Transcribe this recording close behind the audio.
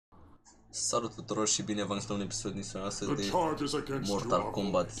Salut tuturor și bine v-am găsit la un episod din seria noastră de Mortal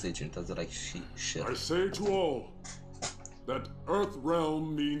Kombat 10. Uitați like și share. I say to all that Earth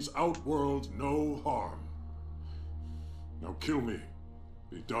Realm means Outworld no harm. Now kill me.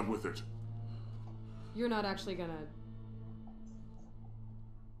 Be done with it. You're not actually gonna...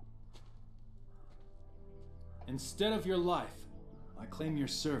 Instead of your life, I claim your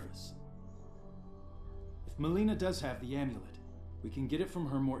service. If Melina does have the amulet, we can get it from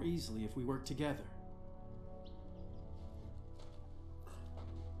her more easily if we work together.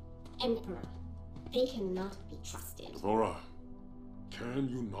 Emperor, they cannot be trusted. Thora, can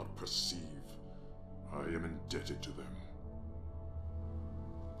you not perceive I am indebted to them?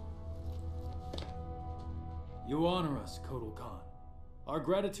 You honor us, Kotal Khan. Our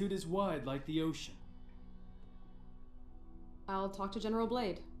gratitude is wide like the ocean. I'll talk to General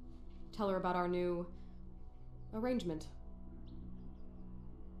Blade. Tell her about our new... arrangement.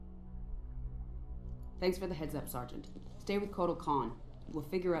 Thanks for the heads up, Sergeant. Stay with Kotal Khan. We'll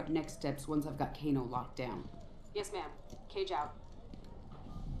figure out next steps once I've got Kano locked down. Yes, ma'am. Cage out.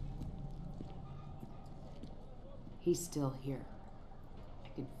 He's still here. I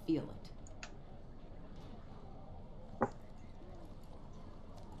can feel it.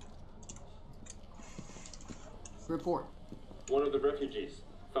 Report. One of the refugees.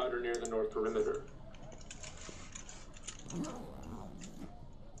 Found her near the north perimeter.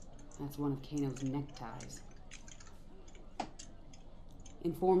 That's one of Kano's neckties.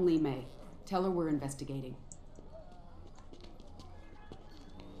 Inform Li Mei. Tell her we're investigating.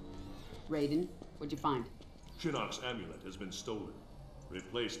 Raiden, what'd you find? Shinnok's amulet has been stolen,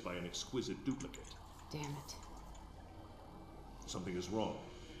 replaced by an exquisite duplicate. Damn it. Something is wrong.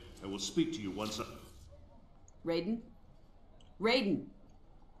 I will speak to you once I... Raiden? Raiden!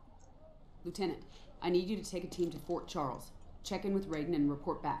 Lieutenant, I need you to take a team to Fort Charles. Check in with Raiden and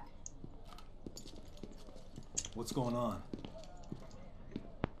report back. What's going on?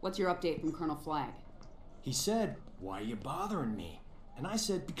 What's your update from Colonel Flagg? He said, "Why are you bothering me?" And I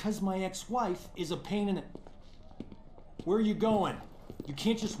said, "Because my ex-wife is a pain in the..." Where are you going? You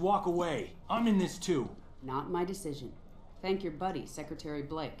can't just walk away. I'm in this too. Not my decision. Thank your buddy, Secretary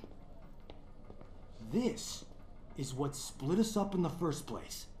Blake. This is what split us up in the first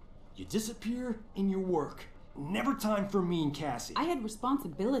place. You disappear in your work. Never time for me and Cassie. I had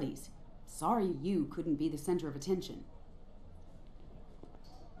responsibilities. Sorry you couldn't be the center of attention.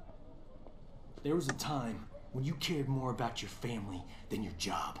 There was a time when you cared more about your family than your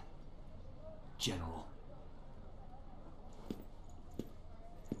job, General.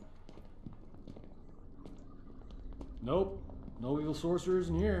 Nope, no evil sorcerers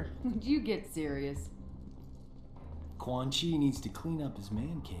in here. Would you get serious? Quan Chi needs to clean up his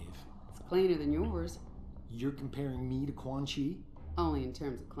man cave. It's cleaner than yours. You're comparing me to Quan Chi? Only in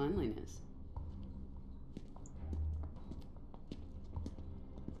terms of cleanliness.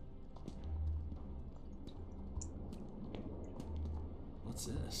 What's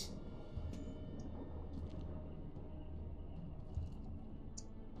this?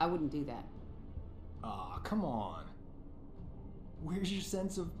 I wouldn't do that. Aw, come on. Where's your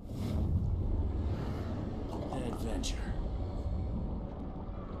sense of adventure?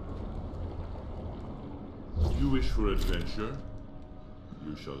 You wish for adventure?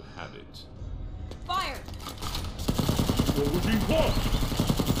 You shall have it. Fire! What would you want?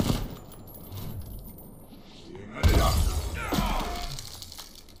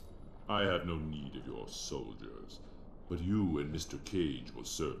 I have no need of your soldiers, but you and Mr. Cage will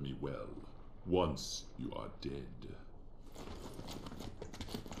serve me well, once you are dead.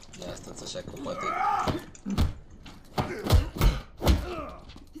 Ia stați așa că poate...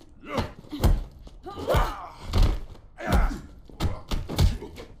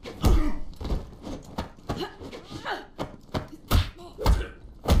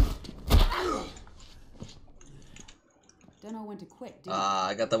 Don't know when to quit, do you?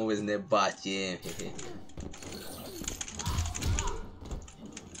 Ah, gata mă, vezi, ne batem.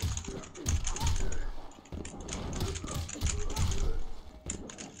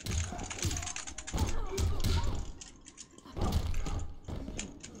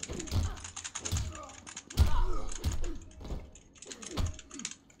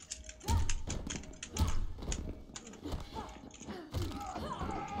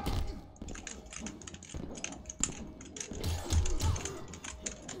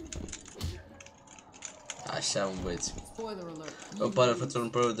 Așa, mă, băieți. Îmi pare fățul un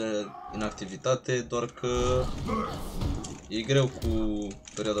perioadă de inactivitate, doar că e greu cu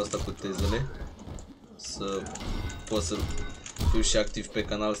perioada asta cu tezele să pot să fiu și activ pe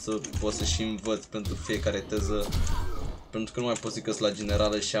canal, să pot să și învăț pentru fiecare teză, pentru că nu mai pot zic că sunt la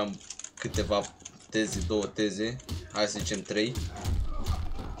generală și am câteva teze, 2 teze, hai să zicem 3.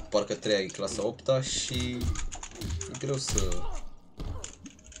 Parcă 3 e clasa 8-a și e greu să...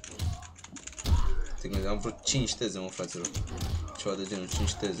 Am vreo 5 teze, mă, fraților. Ceva de genul,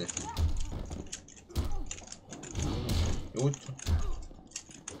 5 teze. Uite.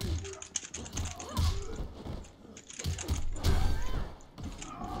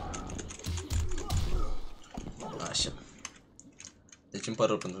 Așa. Deci îmi pare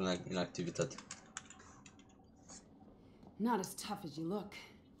rău pentru inactivitate. Not as tough as you look.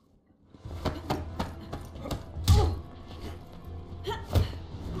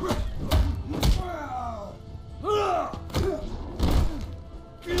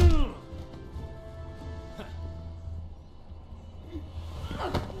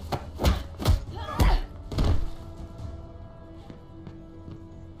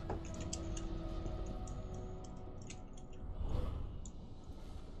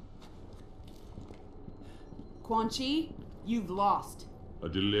 Quan Chi, you've lost. A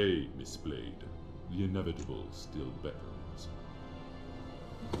delay, Miss Blade. The inevitable still beckons.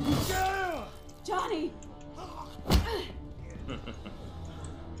 Johnny!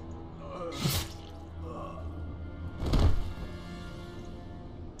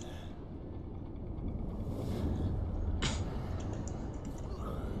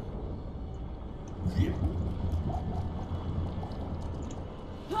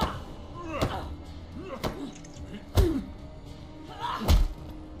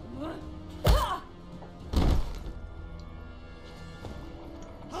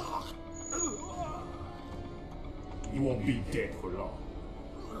 You won't be dead for long.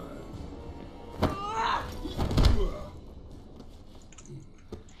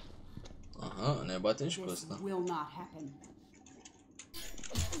 Aha, ne batem și pe ăsta. Will not happen.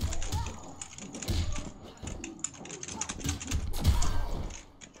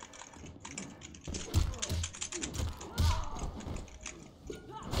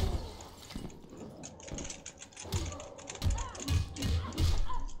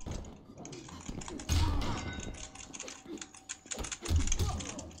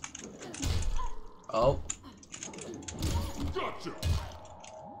 Au. Gotcha!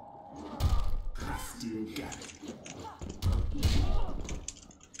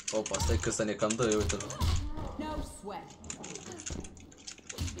 Opa, stai că să ne cam dă, uite-l. No sweat.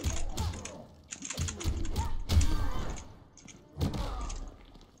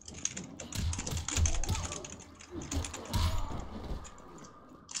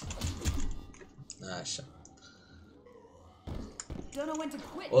 Așa. Don't know when to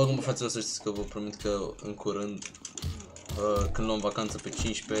quit. Oricum, fraților, să știți că vă promit că în curând, când luăm vacanță pe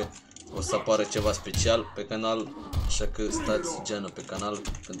 15, o să apară ceva special pe canal, așa că stați geană pe canal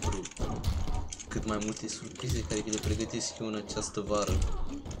pentru cât mai multe surprize care le pregătesc eu în această vară.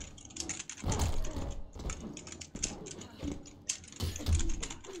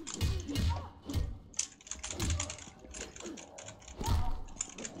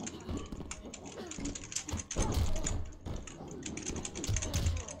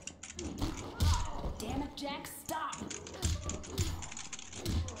 Damn it, Jack, stop.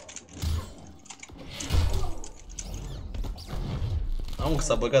 Am că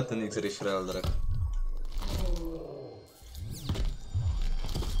s-a băgat în X-Ray al dracu.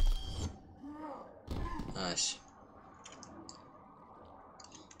 Așa.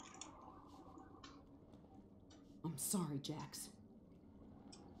 I'm sorry, Jax.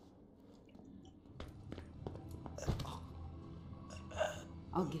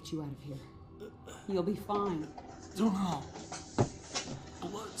 I'll get you out of here. You'll be fine. Don't know.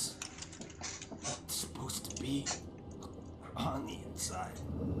 Blood's supposed to be on the inside.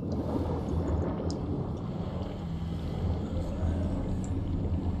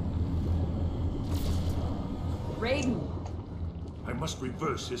 Raiden! I must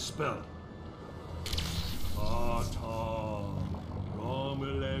reverse his spell. Ata,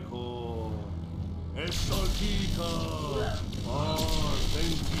 Romeleko, Esaltita,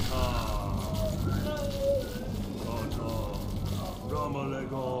 Arventica. Ata,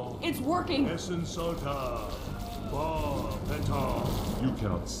 Romeleko, It's working! Essensalta, Ba, Penta. You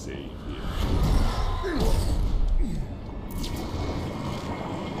cannot save him.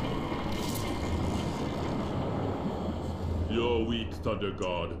 You're weak, Thunder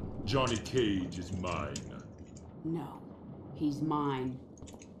God. Johnny Cage is mine. No, he's mine.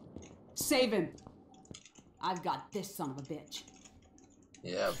 Save him! I've got this son of a bitch.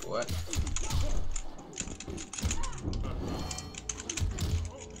 Yeah, boy.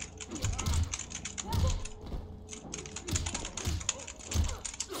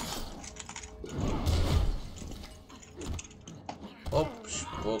 Hop, și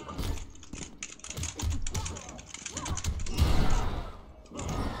poc.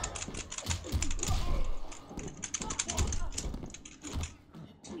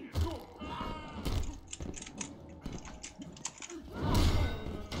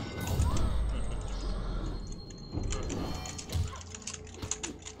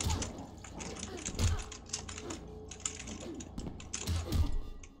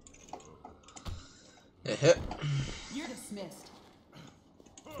 You're dismissed.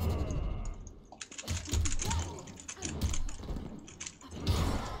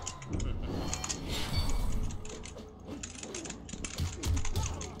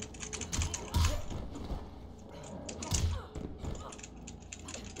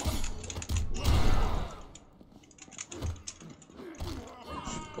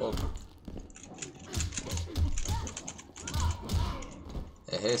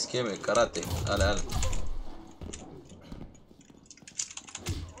 Scheme, karate, ale.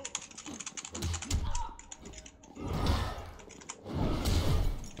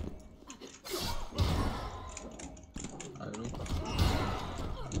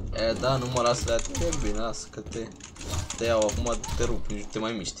 Da, nu mă las de atât bine, lasă că te iau acum, te rup, nici te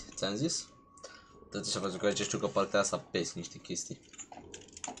mai miști. Ți-am zis? Tot așa faci că aici știu că partea asta pesi niște chestii.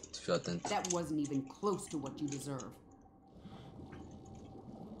 Fiu atent. That wasn't even close to what you deserve.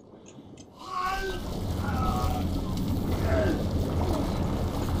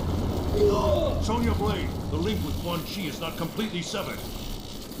 Sonya Blade, the link with Quan Chi is not completely severed.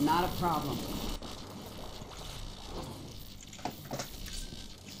 Not a problem.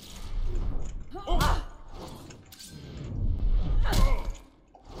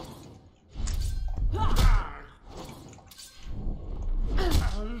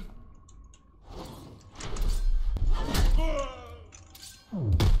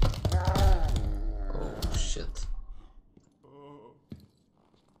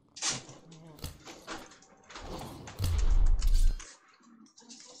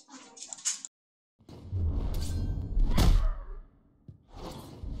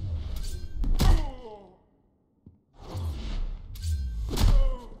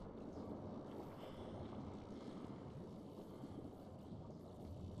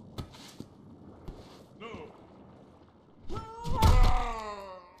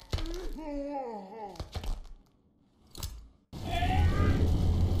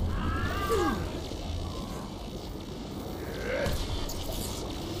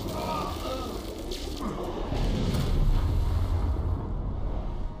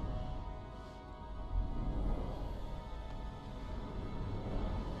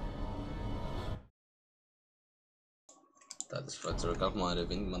 Da, deci fraților, că acum am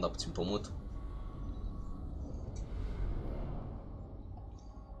revenit, m-am dat puțin pe mut.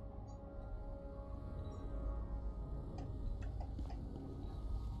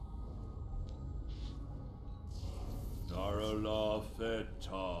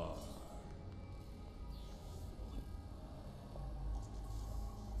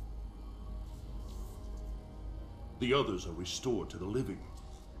 The others are restored to the living.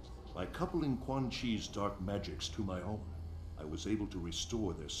 By coupling Quan Chi's dark magics to my own, I was able to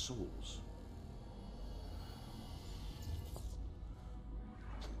restore their souls.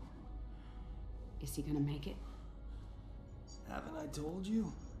 Is he gonna make it? Haven't I told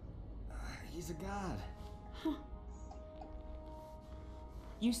you? He's a god. Huh.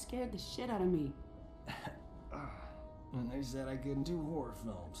 You scared the shit out of me. When they said I couldn't do horror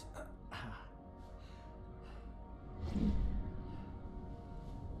films.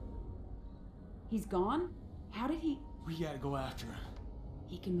 He's gone? How did he... We gotta go after him.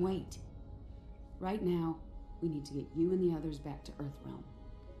 He can wait. Right now, we need to get you and the others back to Earthrealm.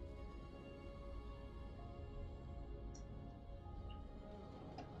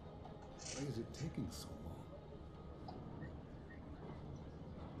 Why is it taking so long?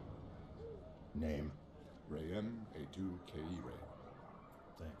 Name? Rayem A2KE Ray.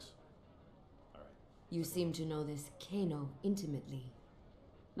 Thanks. Alright. You seem to know this Kano intimately.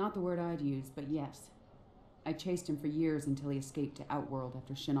 Not the word I'd use, but yes. I chased him for years until he escaped to Outworld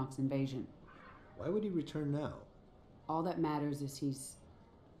after Shinnok's invasion. Why would he return now? All that matters is he's...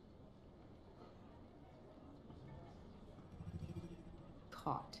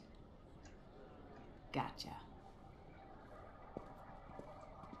 caught. Gotcha.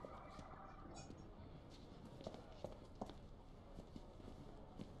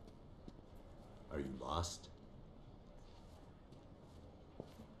 Are you lost?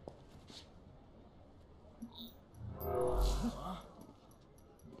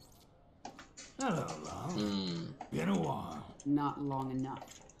 Hello, love. Been a while. Not long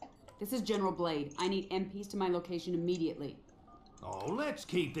enough. This is General Blade. I need MPs to my location immediately. Oh, let's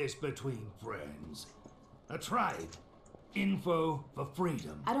keep this between friends. That's right. Info for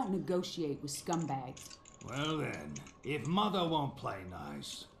freedom. I don't negotiate with scumbags. Well then, if mother won't play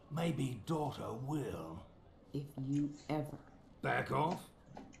nice, maybe daughter will. If you ever... Back off?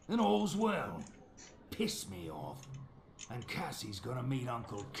 Then all's well. Piss me off. And Cassie's gonna meet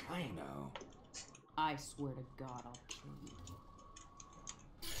Uncle Kano. I swear to God I'll kill you.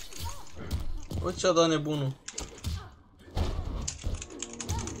 O, ce-a dat nebunul?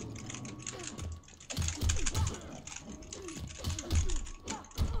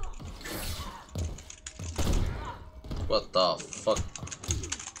 What the fuck?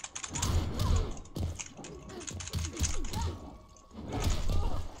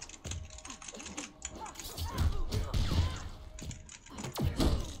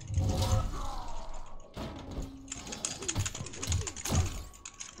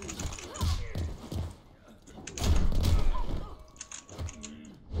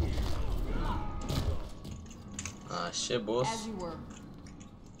 Așa, boss. As you were.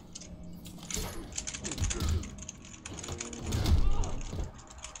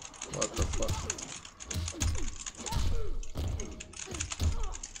 What the fuck?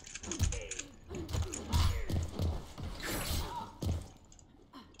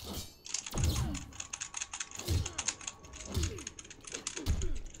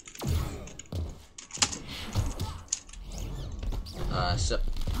 Așa.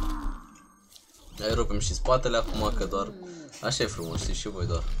 Hai rupem și spatele acum, că doar așa e frumos, știți și voi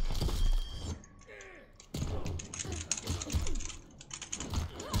doar.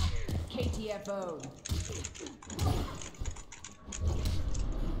 KTFO.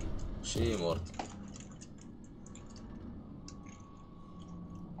 Și e mort.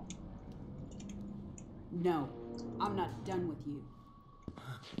 No, I'm not done with you.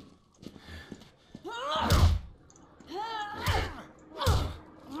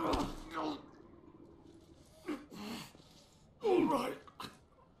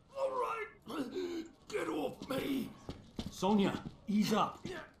 Sonia, ease up.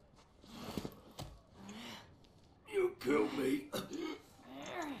 You kill me.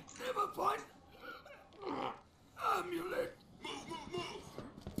 Never find amulet.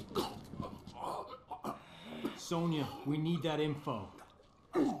 Sonia, we need that info.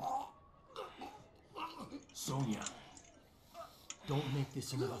 Sonia, don't make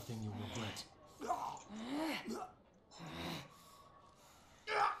this another thing you'll regret.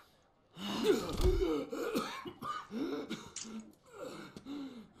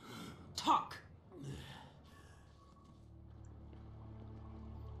 Talk.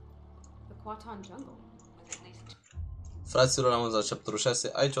 The Quatan jungle. Fraților, am văzut chapterul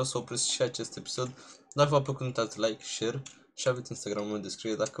 6. Aici o să opresc și acest episod. Dacă v-a plăcut, nu uitați like, share și aveți Instagram-ul în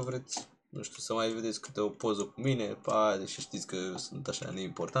descriere dacă vreți, nu știu, să mai vedeți câte o poză cu mine, deși știți că eu sunt așa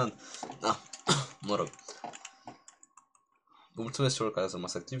neimportant. Da, mă rog. Vă mulțumesc celor care ați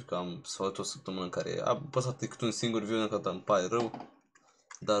rămas activi, că am sfărat o săptămână în care am păsat decât un singur video, încă îmi pare rău,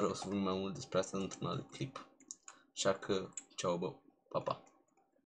 dar o să vorbim mai mult despre asta într-un alt clip. Așa că, ceau, bă, pa, pa.